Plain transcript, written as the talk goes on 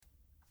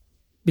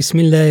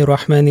Bismillahir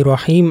Rahmanir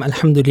Rahim.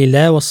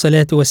 Alhamdulillah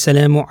wassalatu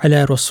wassalamu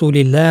ala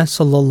Rasulillah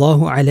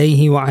sallallahu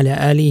alayhi wa ala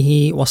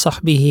alihi wa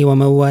sahbihi wa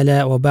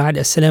mawala wa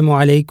ba'd. Assalamu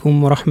alaikum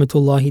wa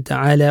rahmatullahi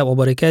ta'ala wa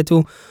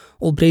barakatuh.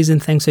 All praise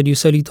and thanks are due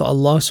solely to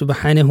Allah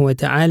subhanahu wa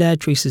ta'ala.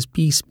 Choices,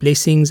 peace,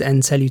 blessings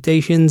and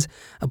salutations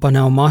upon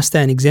our master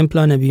and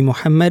exemplar Nabi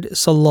Muhammad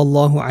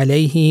sallallahu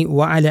alayhi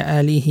wa ala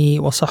alihi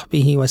wa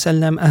sahbihi wa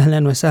sallam.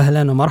 Ahlan wa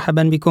sahlan wa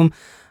marhaban bikum.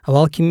 I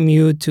welcome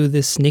you to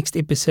this next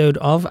episode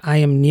of I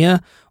Am Near,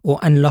 or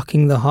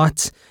Unlocking the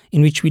Heart,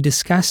 in which we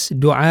discuss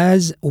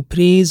du'as or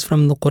prayers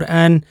from the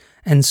Quran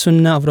and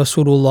Sunnah of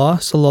Rasulullah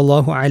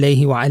sallallahu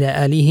alayhi wa ala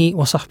alihi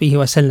wa sahbihi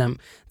wa sallam.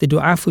 The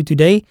du'a for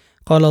today,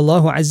 قال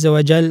الله عز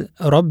وجل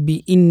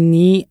ربي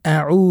إني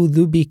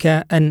أعوذ بك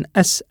أن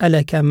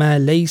أسألك ما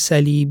ليس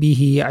لي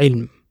به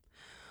علم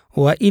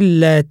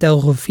وإلا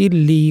تغفر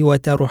لي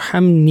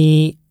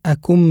وترحمني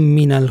أكن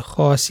من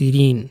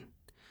الخاسرين.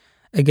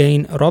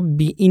 Again,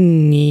 ربي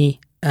إني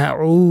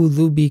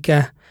أعوذ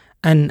بك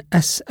أن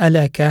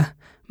أسألك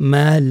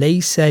ما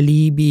ليس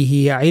لي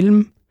به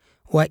علم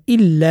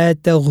وإلا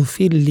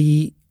تغفر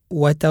لي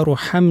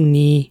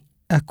وترحمني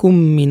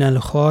أكن من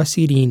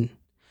الخاسرين.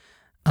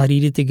 I'll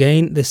read it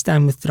again, this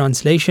time with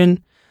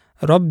translation.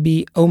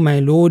 Rabbi, O my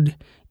Lord,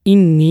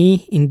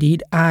 inni,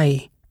 indeed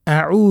I,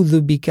 a'udhu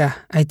bika,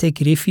 I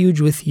take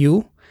refuge with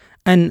you,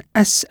 an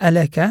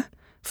as'alaka,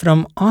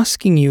 from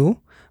asking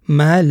you,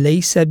 ma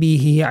laysa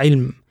bihi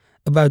ilm,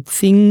 about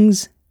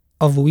things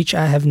of which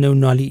I have no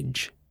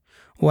knowledge.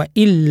 Wa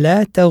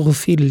illa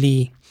taghfir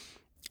li,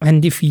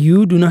 and if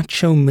you do not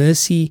show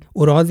mercy,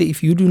 or rather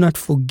if you do not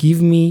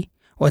forgive me,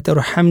 wa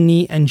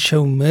tarhamni, and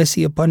show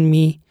mercy upon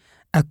me,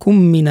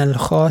 akum min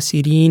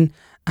al-khasirin,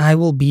 I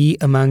will be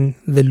among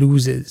the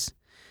losers.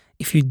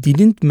 If you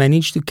didn't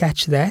manage to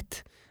catch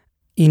that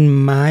in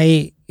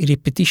my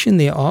repetition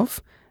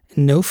thereof,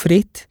 no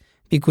fret,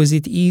 because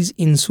it is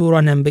in Surah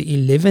number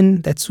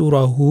 11, that's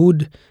Surah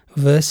Hud,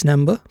 verse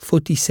number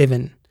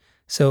 47.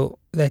 So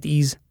that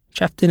is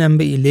chapter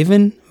number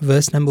 11,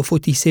 verse number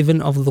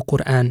 47 of the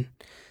Quran.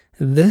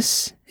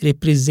 This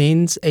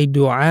represents a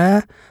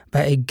dua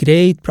by a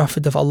great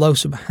prophet of Allah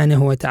subhanahu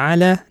wa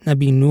ta'ala,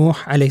 Nabi Nuh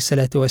alayhi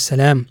salatu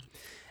wasalam.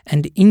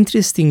 And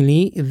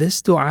interestingly,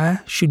 this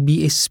dua should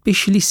be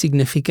especially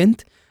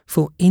significant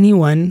for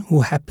anyone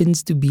who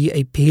happens to be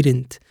a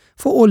parent.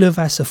 For all of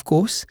us, of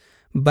course,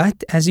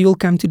 but as you'll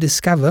come to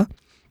discover,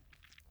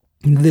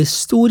 the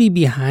story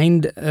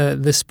behind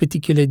this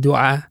particular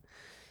dua,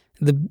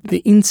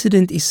 the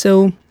incident is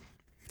so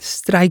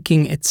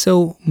striking, it's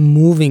so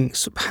moving,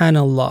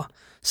 subhanallah.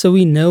 So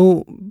we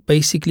know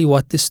basically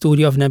what the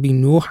story of Nabi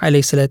Nuh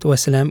alayhi salatu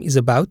wasalam is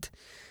about,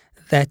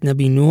 that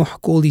Nabi Nuh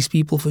called these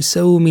people for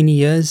so many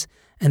years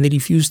and they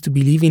refused to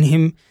believe in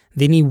him.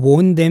 Then he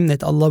warned them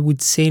that Allah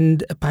would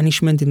send a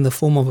punishment in the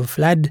form of a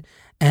flood,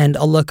 and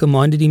Allah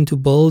commanded him to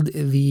build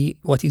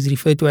what is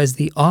referred to as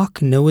the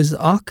ark, Noah's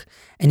ark,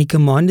 and he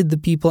commanded the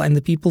people, and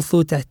the people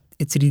thought that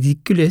it's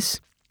ridiculous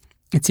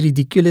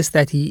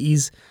that he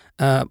is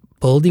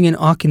building an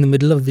ark in the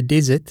middle of the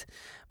desert.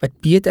 But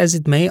be it as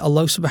it may,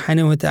 Allah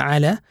subhanahu wa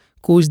ta'ala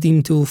caused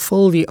him to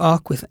fill the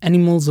ark with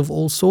animals of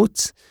all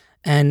sorts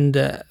and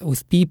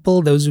with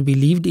people, those who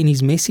believed in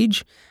his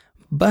message.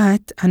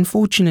 But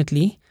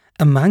unfortunately,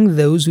 among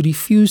those who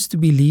refused to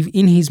believe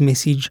in his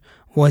message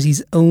was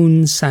his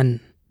own son,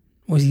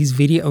 was his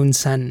very own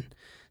son.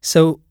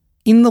 So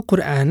in the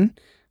Quran,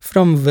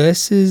 from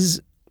verses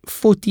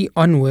 40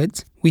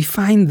 onwards, we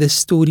find this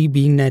story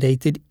being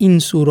narrated in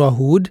Surah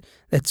Hud,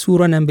 that's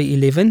Surah number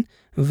 11,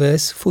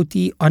 verse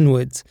 40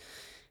 onwards.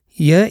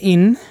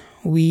 Herein,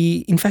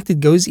 in fact, it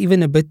goes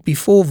even a bit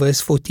before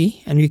verse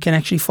 40, and we can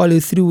actually follow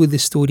through with the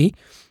story.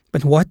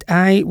 But what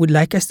I would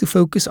like us to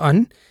focus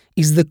on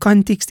is the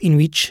context in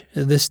which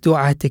this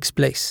dua takes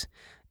place.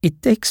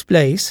 It takes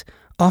place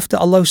after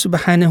Allah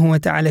subhanahu wa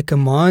ta'ala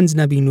commands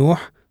Nabi Nuh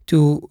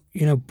to,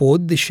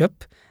 board the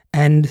ship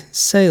and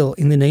sail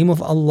in the name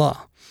of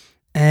Allah.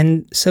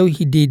 And so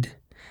he did.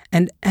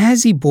 And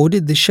as he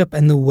boarded the ship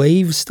and the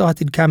waves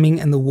started coming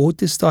and the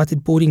water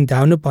started pouring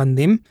down upon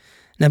them,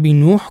 Nabi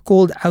Nuh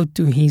called out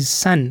to his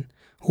son,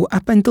 who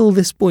up until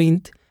this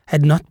point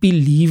had not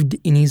believed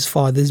in his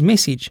father's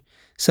message.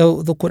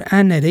 So the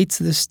Quran narrates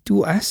this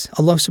to us.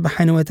 Allah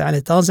subhanahu wa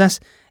ta'ala tells us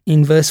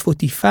in verse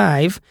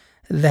 45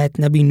 that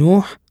Nabi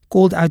Nuh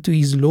called out to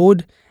his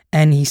Lord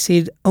and he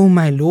said, "Oh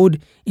my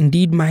Lord,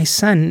 indeed my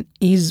son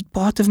is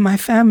part of my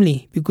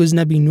family," because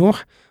Nabi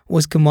Nuh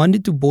was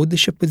commanded to board the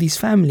ship with his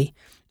family.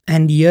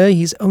 And here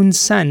his own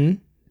son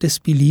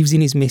disbelieves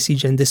in his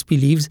message and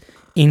disbelieves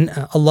in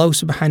Allah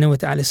subhanahu wa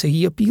ta'ala. So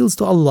he appeals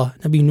to Allah.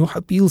 Nabi Nuh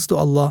appeals to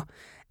Allah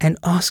and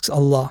asks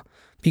Allah,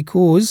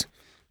 because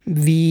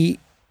the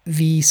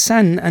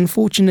son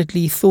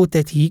unfortunately thought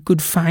that he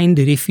could find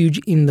refuge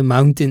in the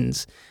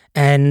mountains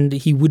and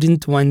he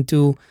wouldn't want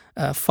to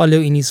follow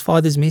in his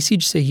father's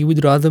message, so he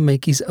would rather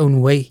make his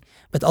own way.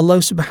 But Allah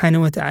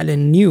subhanahu wa ta'ala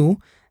knew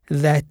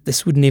that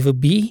this would never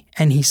be,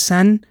 and his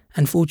son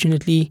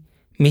unfortunately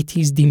met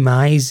his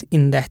demise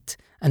in that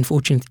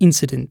unfortunate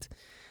incident.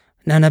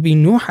 Now Nabi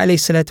Nuh alayhi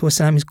salatu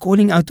wasalam is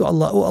calling out to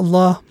Allah, "Oh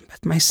Allah,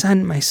 but my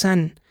son, my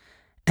son."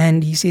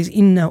 And he says,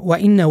 "Inna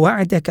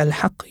wa'adaka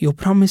al-haq, your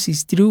promise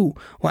is true.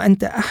 Wa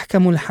anta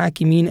ahkamul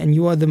hakimin, and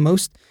you are the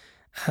most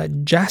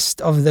just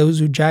of those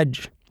who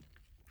judge."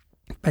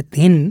 But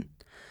then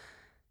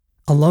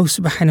Allah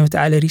subhanahu wa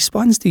ta'ala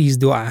responds to his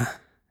dua,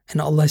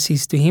 and Allah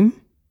says to him,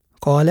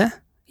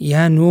 "Qala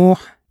ya Nuh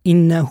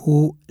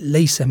innahu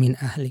laysa min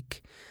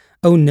ahlik."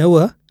 O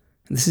Noah,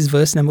 this is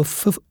verse number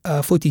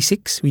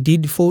 46. We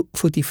did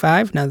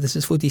 45, now this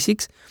is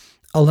 46.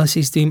 Allah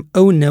says to him,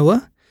 "O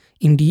Noah,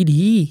 indeed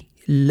he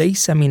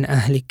laysa min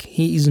ahlik,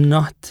 he is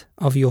not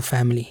of your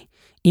family.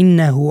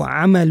 Innahu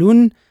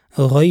amalun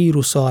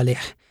ghayru salih,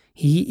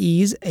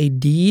 he is a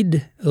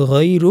deed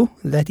ghayru,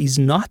 that is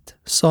not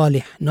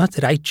salih, not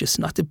righteous,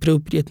 not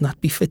appropriate, not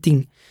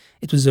befitting.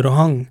 It was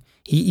wrong.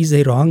 He is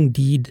a wrong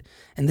deed."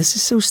 And this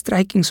is so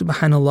striking,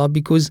 subhanallah,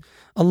 because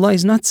Allah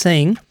is not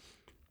saying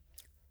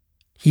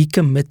he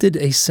committed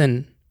a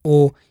sin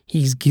or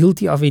he is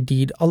guilty of a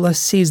deed. Allah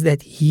says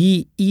that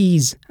he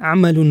is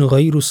amalun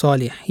ghayru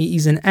salih, he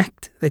is an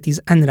act that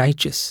is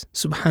unrighteous,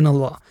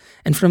 subhanallah.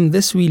 And from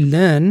this we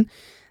learn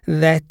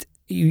that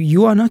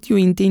you are not your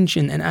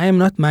intention and I am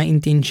not my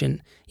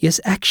intention. Yes,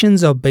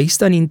 actions are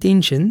based on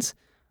intentions,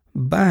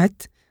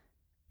 but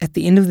at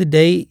the end of the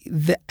day,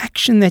 the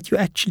action that you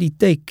actually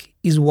take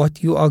is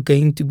what you are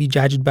going to be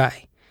judged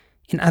by.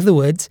 In other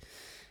words,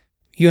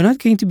 you're not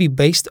going to be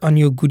based on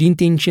your good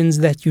intentions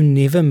that you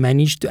never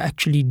managed to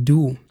actually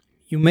do.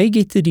 You may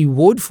get a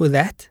reward for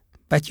that,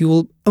 but you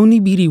will only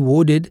be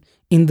rewarded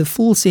in the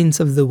full sense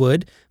of the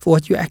word for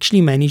what you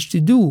actually managed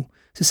to do.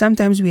 So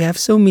sometimes we have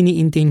so many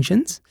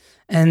intentions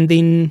and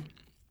then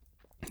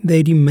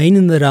they remain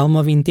in the realm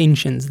of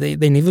intentions. They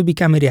never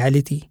become a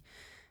reality.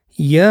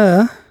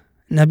 Here,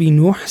 Nabi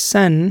Nuh's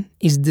son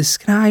is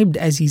described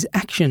as his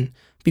action,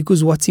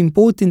 because what's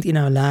important in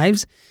our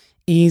lives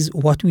is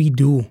what we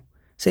do.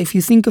 So if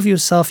you think of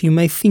yourself, you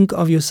may think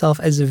of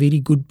yourself as a very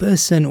good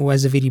person or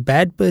as a very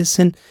bad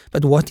person,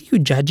 but what are you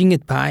judging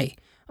it by?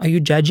 Are you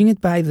judging it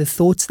by the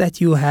thoughts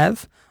that you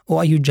have, or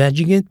are you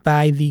judging it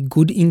by the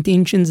good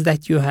intentions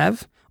that you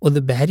have or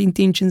the bad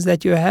intentions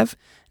that you have?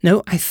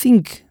 No, I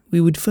think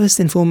we would first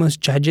and foremost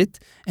judge it,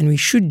 and we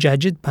should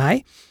judge it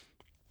by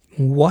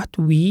what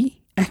we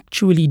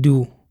actually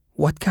do,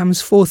 what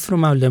comes forth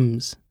from our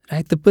limbs,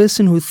 right? The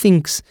person who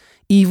thinks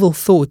evil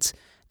thoughts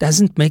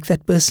doesn't make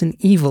that person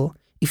evil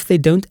if they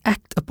don't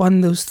act upon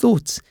those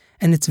thoughts.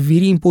 And it's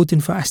very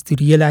important for us to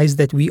realize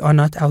that we are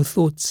not our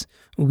thoughts,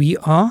 we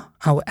are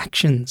our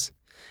actions.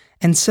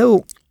 And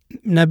so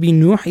Nabi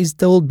Nuh is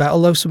told by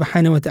Allah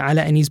subhanahu wa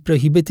ta'ala, and he's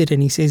prohibited,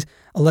 and he says,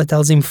 Allah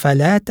tells him,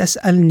 فَلَا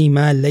تَسْأَلْنِ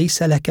مَا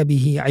لَيْسَ لَكَ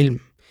بِهِ عِلْمٍ.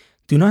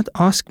 Do not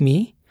ask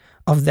me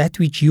of that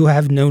which you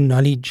have no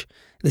knowledge.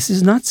 This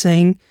is not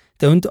saying,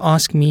 don't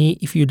ask me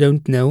if you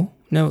don't know.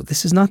 No,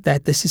 this is not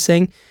that. This is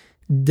saying,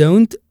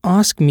 don't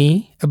ask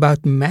me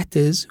about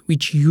matters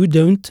which you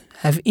don't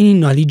have any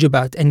knowledge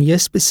about. And here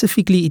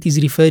specifically it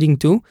is referring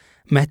to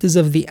matters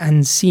of the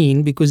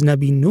unseen, because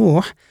Nabi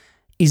Nuh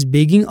is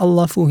begging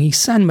Allah for his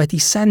son, but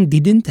his son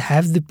didn't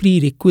have the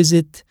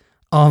prerequisite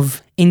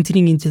of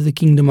entering into the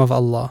kingdom of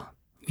Allah,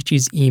 which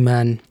is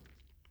Iman.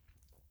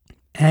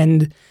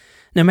 And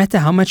no matter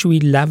how much we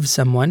love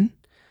someone,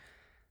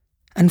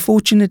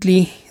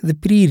 unfortunately, the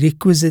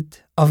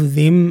prerequisite of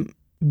them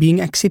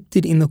being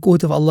accepted in the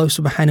court of Allah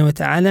subhanahu wa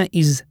ta'ala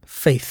is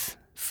faith.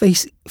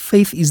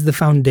 Faith is the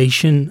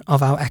foundation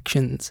of our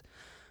actions.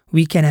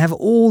 We can have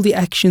all the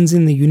actions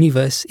in the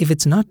universe, if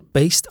it's not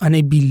based on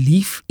a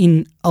belief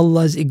in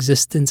Allah's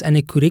existence and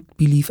a correct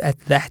belief at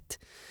that,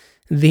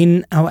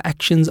 then our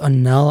actions are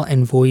null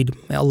and void.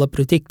 May Allah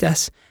protect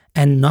us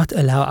and not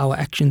allow our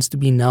actions to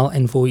be null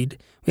and void.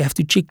 We have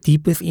to check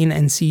deep within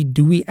and see,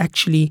 do we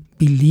actually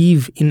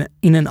believe in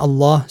an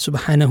Allah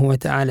subhanahu wa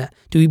ta'ala?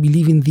 Do we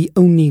believe in the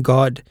only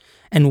God?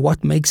 And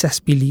what makes us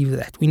believe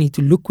that? We need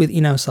to look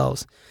within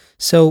ourselves.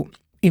 So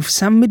if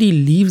somebody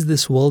leaves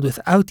this world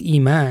without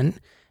Iman,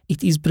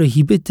 it is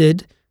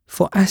prohibited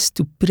for us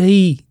to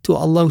pray to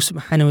Allah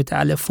subhanahu wa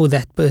ta'ala for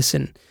that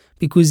person,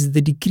 because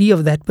the decree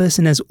of that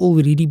person has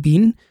already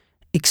been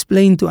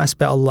explained to us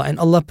by Allah, and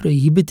Allah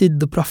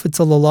prohibited the Prophet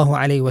sallallahu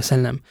alaihi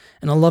wasallam,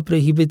 and Allah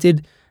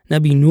prohibited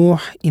Nabi Nuh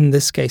in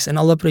this case, and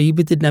Allah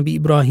prohibited Nabi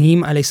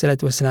Ibrahim alayhi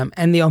salatu wasalam.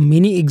 And there are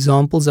many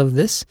examples of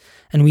this,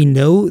 and we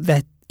know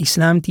that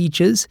Islam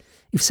teaches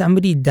if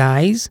somebody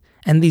dies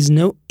and there's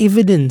no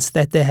evidence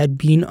that they had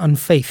been on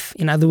faith,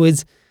 in other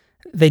words,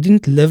 they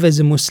didn't live as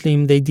a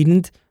Muslim, they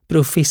didn't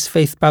profess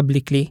faith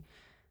publicly,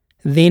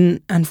 then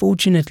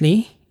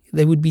unfortunately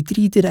they would be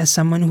treated as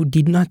someone who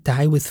did not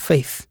die with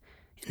faith.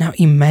 Now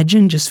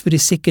imagine just for a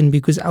second,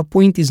 because our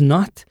point is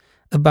not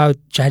about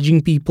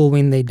judging people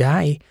when they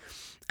die.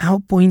 Our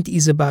point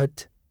is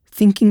about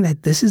thinking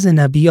that this is a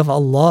Nabi of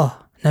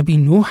Allah, Nabi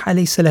Nuh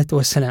alayhi salatu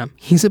wasalam.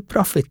 He's a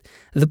prophet.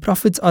 The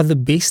prophets are the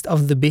best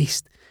of the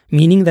best,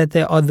 meaning that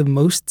they are the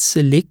most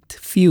select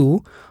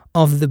few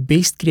of the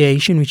best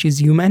creation, which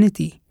is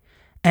humanity.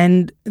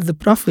 And the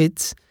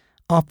prophets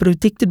are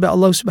protected by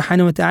Allah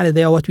subhanahu wa ta'ala.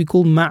 They are what we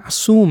call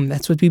ma'soom.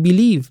 That's what we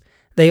believe.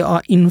 They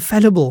are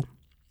infallible.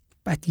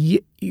 But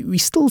we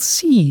still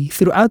see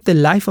throughout the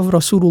life of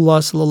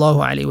Rasulullah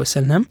sallallahu alaihi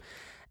wasallam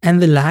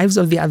and the lives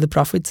of the other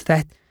prophets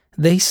that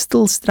they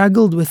still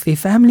struggled with their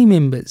family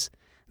members.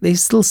 They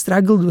still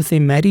struggled with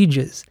their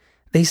marriages.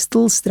 They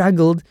still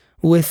struggled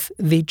with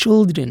their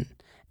children.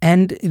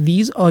 And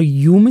these are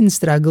human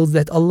struggles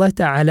that Allah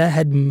Ta'ala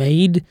had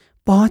made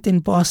part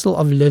and parcel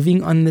of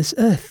living on this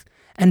earth.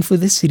 And for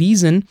this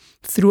reason,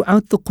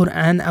 throughout the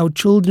Quran, our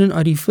children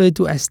are referred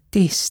to as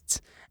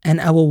tests, and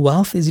our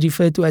wealth is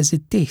referred to as a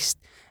test.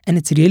 And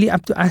it's really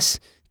up to us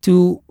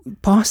to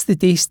pass the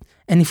test.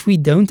 And if we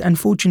don't,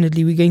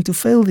 unfortunately, we're going to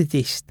fail the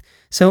test.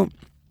 So,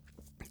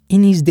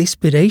 in his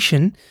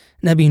desperation,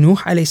 Nabi Nuh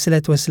alayhi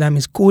salatu wasalam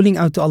is calling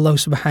out to Allah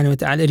subhanahu wa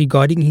ta'ala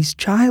regarding his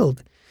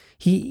child.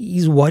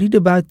 He's worried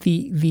about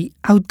the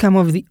outcome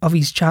of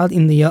his child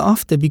in the year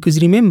after,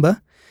 because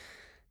remember,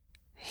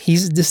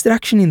 his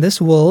destruction in this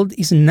world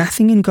is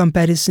nothing in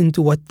comparison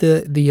to what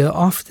the year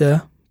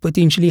after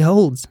potentially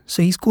holds.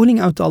 So he's calling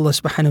out to Allah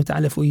subhanahu wa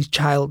ta'ala for his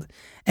child.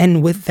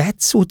 And with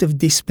that sort of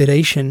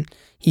desperation,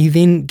 he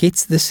then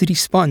gets this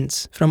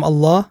response from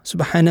Allah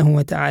subhanahu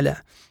wa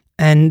ta'ala.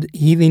 And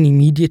he then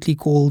immediately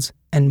calls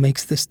and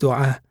makes this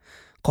dua.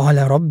 قال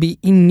ربي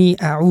إني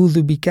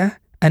أعوذ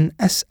بك أن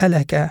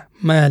أسألك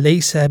ما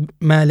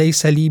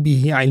ليس لي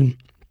به علم.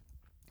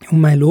 Oh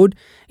my Lord,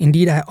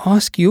 indeed I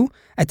ask you,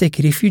 I take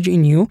refuge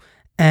in you,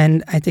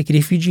 and I take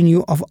refuge in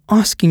you of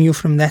asking you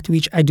from that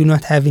which I do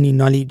not have any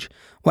knowledge.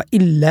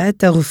 وَإِلَّا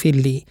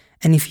تَغْفِرْ لِي.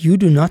 And if you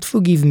do not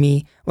forgive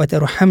me,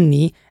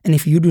 وَتَرْحَمْنِي, and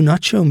if you do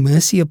not show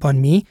mercy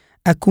upon me,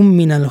 أَكُمْ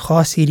مِنَ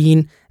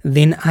الْخَاسِرِينَ,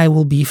 then I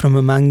will be from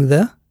among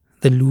the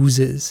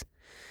losers.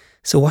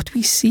 So what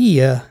we see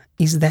here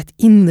is that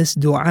in this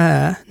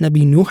dua,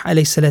 Nabi Nuh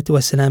alayhi salatu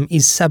wasalam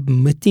is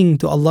submitting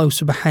to Allah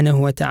subhanahu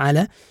wa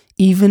ta'ala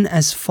even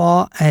as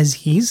far as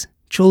his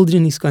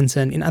children is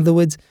concerned. In other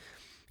words,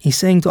 he's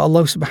saying to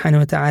Allah subhanahu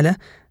wa ta'ala,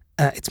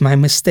 it's my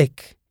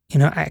mistake.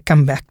 I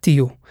come back to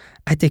you.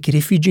 I take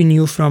refuge in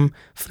you from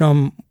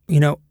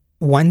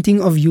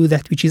wanting of you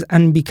that which is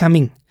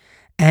unbecoming.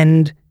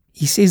 And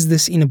he says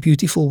this in a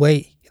beautiful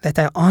way, that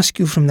I ask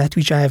you from that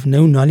which I have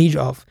no knowledge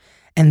of.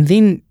 And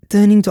then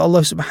turning to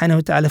Allah subhanahu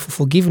wa ta'ala for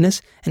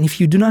forgiveness. And if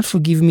you do not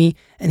forgive me,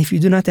 and if you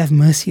do not have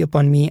mercy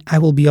upon me, I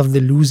will be of the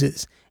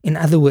losers. In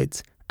other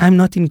words, I'm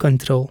not in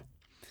control.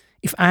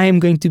 If I'm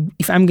going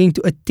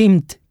to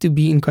attempt to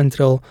be in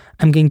control,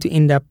 I'm going to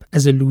end up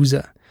as a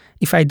loser.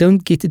 If I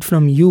don't get it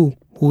from you,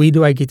 where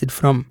do I get it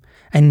from?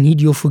 I need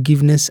your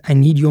forgiveness, I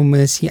need your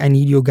mercy, I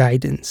need your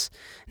guidance.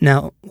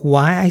 Now,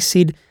 why I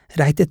said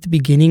right at the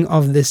beginning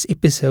of this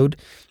episode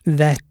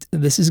that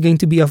this is going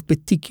to be of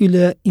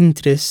particular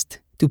interest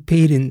to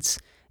parents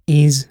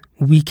is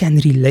we can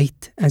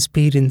relate as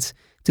parents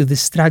to the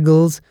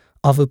struggles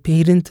of a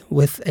parent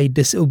with a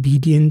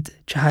disobedient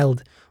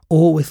child,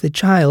 or with a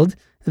child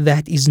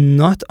that is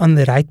not on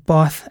the right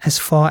path as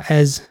far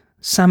as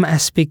some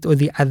aspect or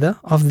the other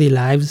of their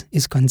lives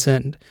is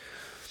concerned.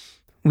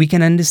 We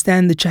can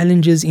understand the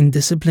challenges in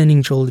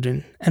disciplining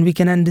children, and we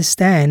can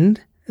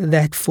understand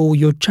that for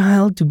your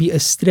child to be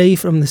astray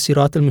from the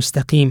Sirat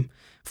al-Mustaqim,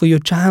 for your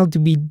child to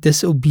be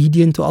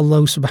disobedient to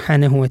Allah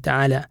subhanahu wa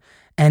ta'ala,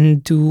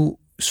 and to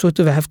sort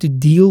of have to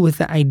deal with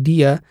the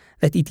idea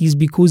that it is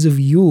because of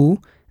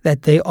you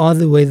that they are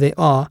the way they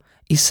are,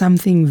 is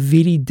something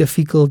very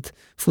difficult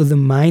for the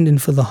mind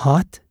and for the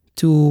heart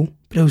to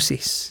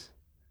process.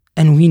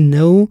 And we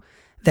know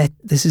that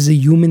this is a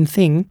human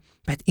thing,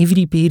 but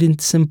every parent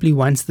simply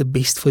wants the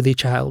best for their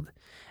child.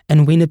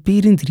 And when a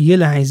parent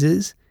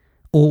realizes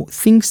or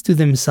thinks to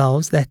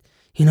themselves that,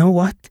 you know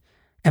what,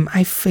 am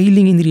I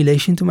failing in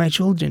relation to my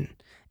children?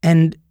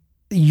 And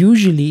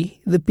usually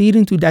the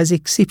parent who does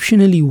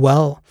exceptionally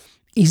well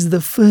is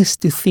the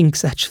first to think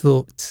such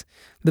thoughts.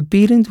 The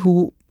parent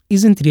who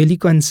isn't really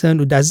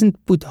concerned or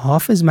doesn't put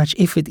half as much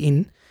effort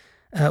in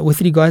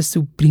with regards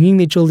to bringing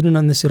their children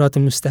on the Sirat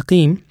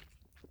al-Mustaqim,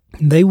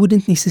 they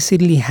wouldn't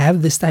necessarily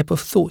have this type of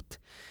thought.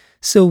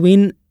 So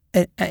when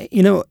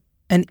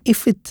an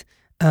effort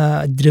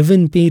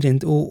driven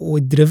parent or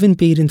driven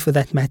parent for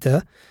that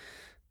matter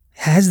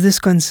has this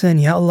concern,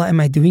 Ya Allah, am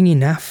I doing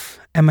enough?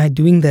 Am I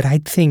doing the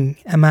right thing?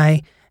 Am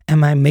I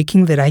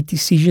making the right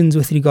decisions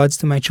with regards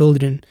to my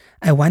children?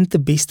 I want the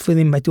best for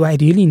them, but do I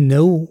really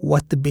know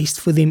what the best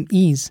for them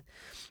is?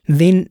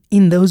 Then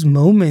in those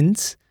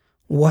moments,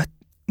 what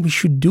we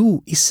should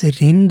do is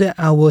surrender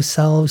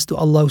ourselves to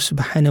Allah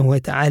subhanahu wa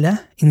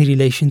ta'ala in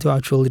relation to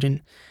our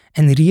children,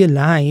 and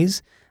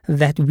realize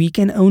that we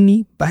can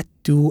only but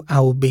do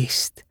our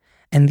best.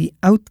 And the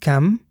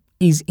outcome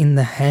is in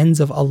the hands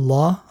of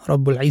Allah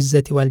Rabbul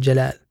Izzati wal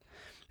Jalal.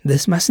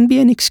 This mustn't be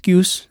an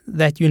excuse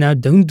that you now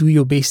don't do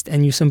your best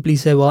and you simply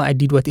say, well, I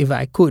did whatever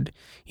I could.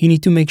 You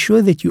need to make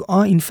sure that you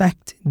are in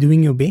fact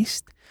doing your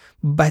best.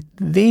 But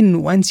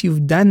then once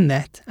you've done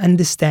that,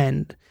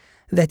 understand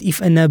that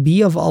if a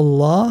Nabi of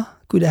Allah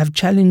could have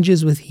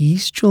challenges with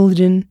his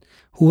children,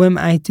 who am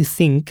I to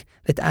think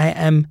that I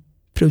am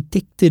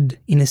protected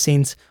in a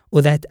sense,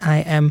 or that I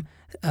am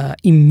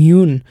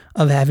immune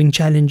of having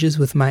challenges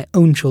with my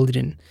own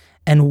children.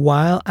 And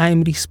while I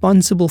am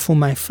responsible for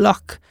my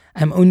flock,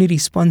 I'm only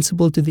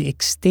responsible to the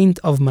extent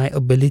of my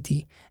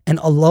ability. And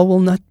Allah will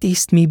not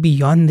test me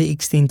beyond the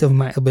extent of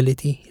my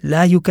ability.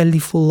 لا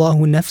يكلف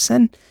الله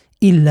نفسا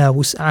إلا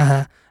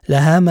وسعها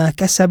لها ما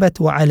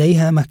كسبت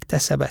وعليها ما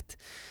اكتسبت.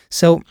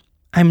 So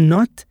I'm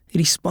not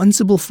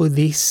responsible for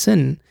their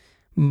sin,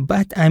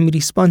 but I'm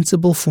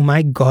responsible for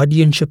my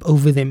guardianship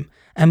over them.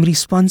 I'm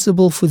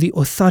responsible for the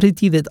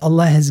authority that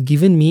Allah has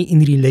given me in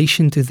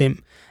relation to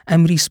them.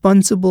 I'm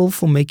responsible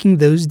for making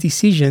those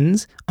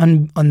decisions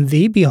on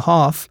their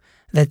behalf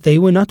that they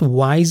were not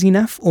wise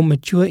enough or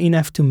mature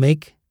enough to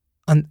make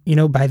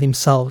by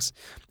themselves.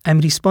 I'm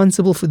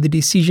responsible for the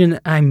decision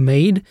I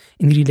made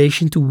in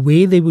relation to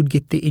where they would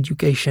get the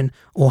education,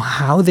 or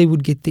how they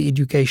would get the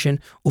education,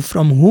 or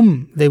from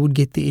whom they would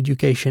get the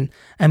education.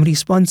 I'm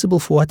responsible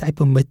for what I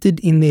permitted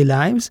in their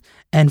lives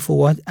and for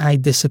what I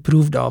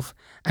disapproved of.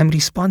 I'm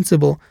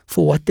responsible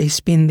for what they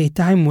spend their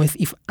time with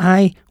if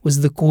I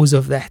was the cause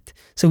of that.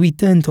 So we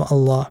turn to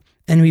Allah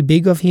and we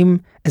beg of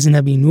Him as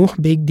Nabi Nuh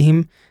begged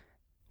Him,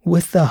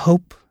 with the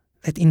hope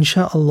that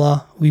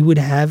inshallah we would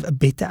have a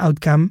better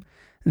outcome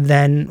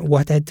than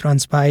what had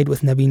transpired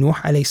with Nabi Nuh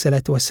alayhi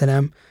salatu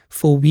wasalam,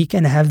 for we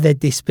can have that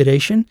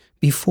desperation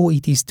before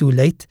it is too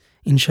late,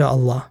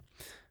 inshallah.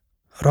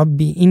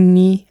 Rabbi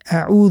inni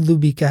a'udhu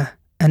bika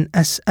an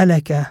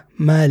as'alaka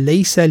ma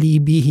laysa li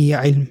bihi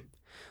ilm,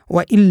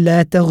 wa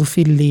illa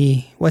taghfir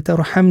li wa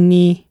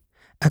tarhamni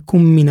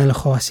akum min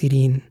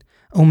al-khasirin.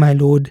 O my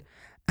Lord,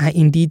 I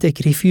indeed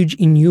take refuge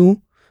in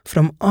you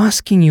from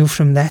asking you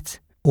from that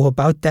or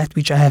about that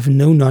which I have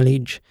no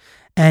knowledge.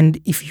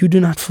 And if you do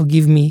not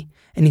forgive me,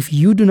 and if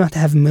you do not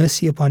have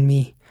mercy upon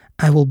me,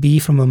 I will be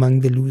from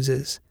among the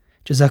losers.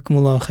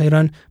 Jazakumullahu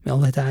khairan. May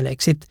Allah Ta'ala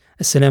accept.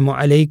 Assalamu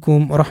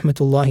alaikum wa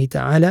rahmatullahi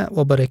ta'ala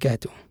wa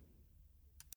barakatuh.